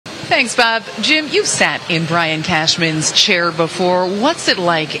Thanks, Bob. Jim, you've sat in Brian Cashman's chair before. What's it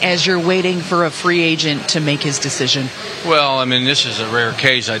like as you're waiting for a free agent to make his decision? Well, I mean, this is a rare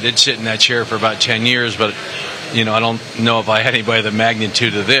case. I did sit in that chair for about 10 years, but, I don't know if I had anybody the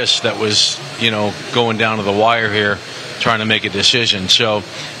magnitude of this that was, going down to the wire here trying to make a decision. So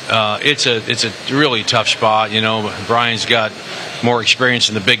it's a really tough spot. Brian's got more experience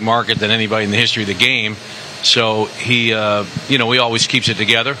in the big market than anybody in the history of the game. So he, he always keeps it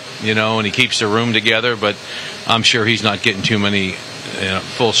together, and he keeps the room together. But I'm sure he's not getting too many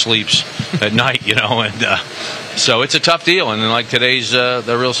full sleeps at night, And so it's a tough deal. And then, like, today's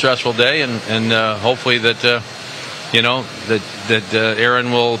the real stressful day, and hopefully that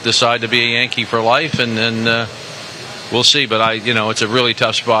Aaron will decide to be a Yankee for life, and we'll see. But it's a really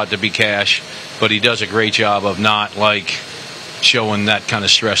tough spot to be Cash, but he does a great job of not showing that kind of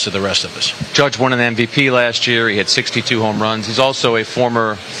stress to the rest of us. Judge won an MVP last year. He had 62 home runs. He's also a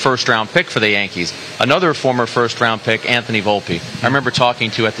former first-round pick for the Yankees. Another former first-round pick, Anthony Volpe. I remember talking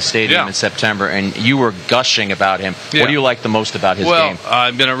to you at the stadium in September, and you were gushing about him. What do you like the most about his game? Well,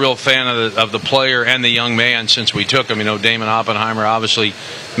 I've been a real fan of the player and the young man since we took him. Damon Oppenheimer obviously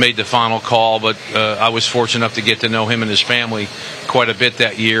made the final call, but I was fortunate enough to get to know him and his family quite a bit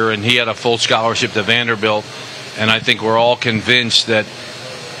that year, and he had a full scholarship to Vanderbilt. And I think we're all convinced that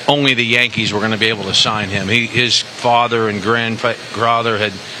only the Yankees were going to be able to sign him. His father and grandfather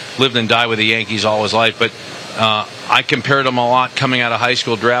had lived and died with the Yankees all his life. But I compared him a lot coming out of high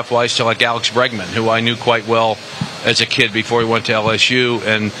school draft-wise to like Alex Bregman, who I knew quite well as a kid before he went to LSU.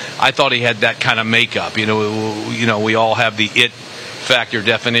 And I thought he had that kind of makeup. We all have the it factor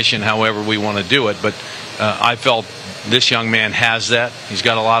definition, however we want to do it. But I felt this young man has that. He's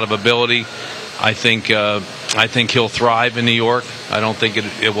got a lot of ability. I think he'll thrive in New York. I don't think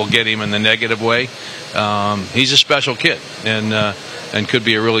it will get him in the negative way. He's a special kid and could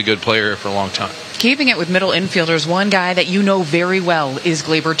be a really good player for a long time. Keeping it with middle infielders, one guy that you know very well is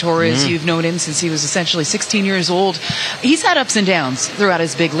Gleyber Torres. You've known him since he was essentially 16 years old. He's had ups and downs throughout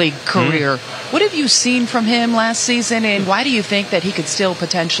his big league career. What have you seen from him last season, and why do you think that he could still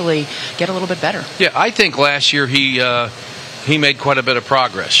potentially get a little bit better? Yeah, I think last year he made quite a bit of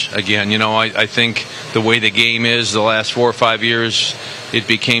progress. Again, I think the way the game is the last 4 or 5 years, it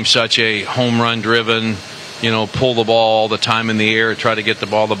became such a home run driven, pull the ball all the time in the air, try to get the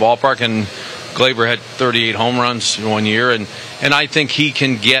ball to the ballpark. And Gleyber had 38 home runs in 1 year. And I think he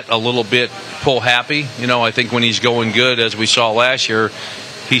can get a little bit pull happy. I think when he's going good, as we saw last year,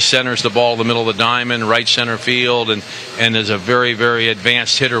 he centers the ball in the middle of the diamond, right center field, and is a very, very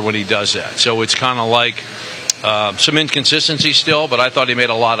advanced hitter when he does that. So it's kind of like some inconsistency still, but I thought he made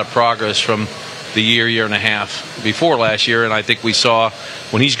a lot of progress from the year and a half before last year. And I think we saw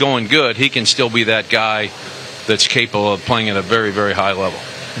when he's going good, he can still be that guy that's capable of playing at a very, very high level.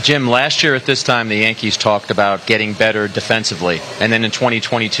 Jim, last year at this time, the Yankees talked about getting better defensively. And then in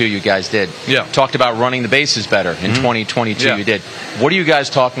 2022, you guys did. Yeah. Talked about running the bases better. In 2022, you did. What are you guys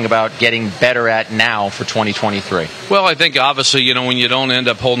talking about getting better at now for 2023? Well, I think obviously, when you don't end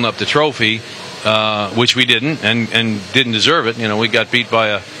up holding up the trophy, which we didn't and didn't deserve it. We got beat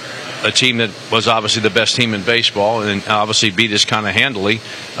by a team that was obviously the best team in baseball and obviously beat us kind of handily.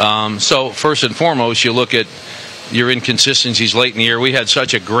 So first and foremost, you look at your inconsistencies late in the year. We had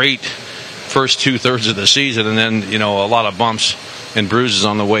such a great first 2/3 of the season, and then a lot of bumps and bruises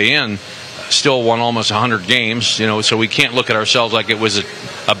on the way in. Still won almost 100 games, so we can't look at ourselves like it was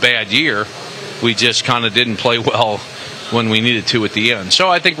a bad year. We just kind of didn't play well when we needed to at the end. So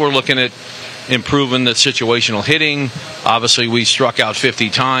I think we're looking at improving the situational hitting. Obviously, we struck out 50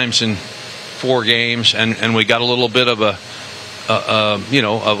 times in 4 games, and we got a little bit of a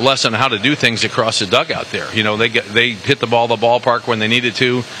lesson on how to do things across the dugout there. They hit the ball the ballpark when they needed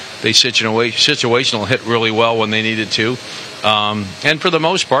to. They situational hit really well when they needed to. And for the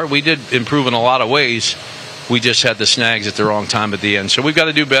most part, we did improve in a lot of ways. We just had the snags at the wrong time at the end. So we've got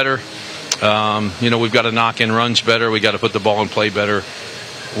to do better. We've got to knock in runs better. We've got to put the ball in play better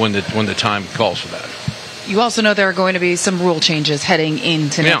when the time calls for that. You also know there are going to be some rule changes heading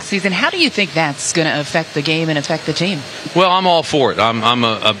into next season. How do you think that's going to affect the game and affect the team? Well, I'm all for it. I'm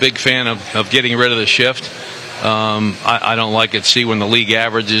a big fan of getting rid of the shift. I don't like it. See, when the league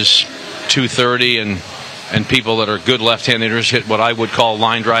average is 230 and people that are good left-handed hitters hit what I would call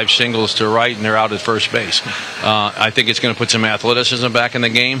line drive singles to right, and they're out at first base. I think it's going to put some athleticism back in the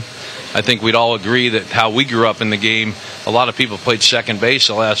game. I think we'd all agree that how we grew up in the game, a lot of people played second base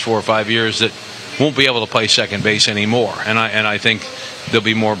the last 4 or 5 years that won't be able to play second base anymore. And I think there'll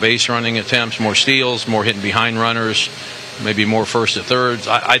be more base running attempts, more steals, more hitting behind runners, maybe more first to thirds.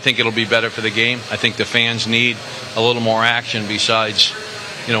 I think it'll be better for the game. I think the fans need a little more action besides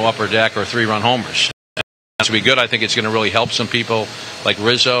upper deck or 3-run homers. That's going to be good. I think it's going to really help some people like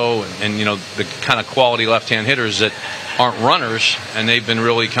Rizzo and the kind of quality left-hand hitters that aren't runners, and they've been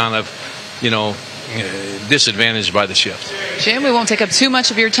really kind of, disadvantaged by the shift. Jim, we won't take up too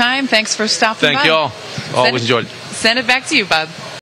much of your time. Thanks for stopping by. Thank you all. Always enjoyed it. Send it back to you, Bob.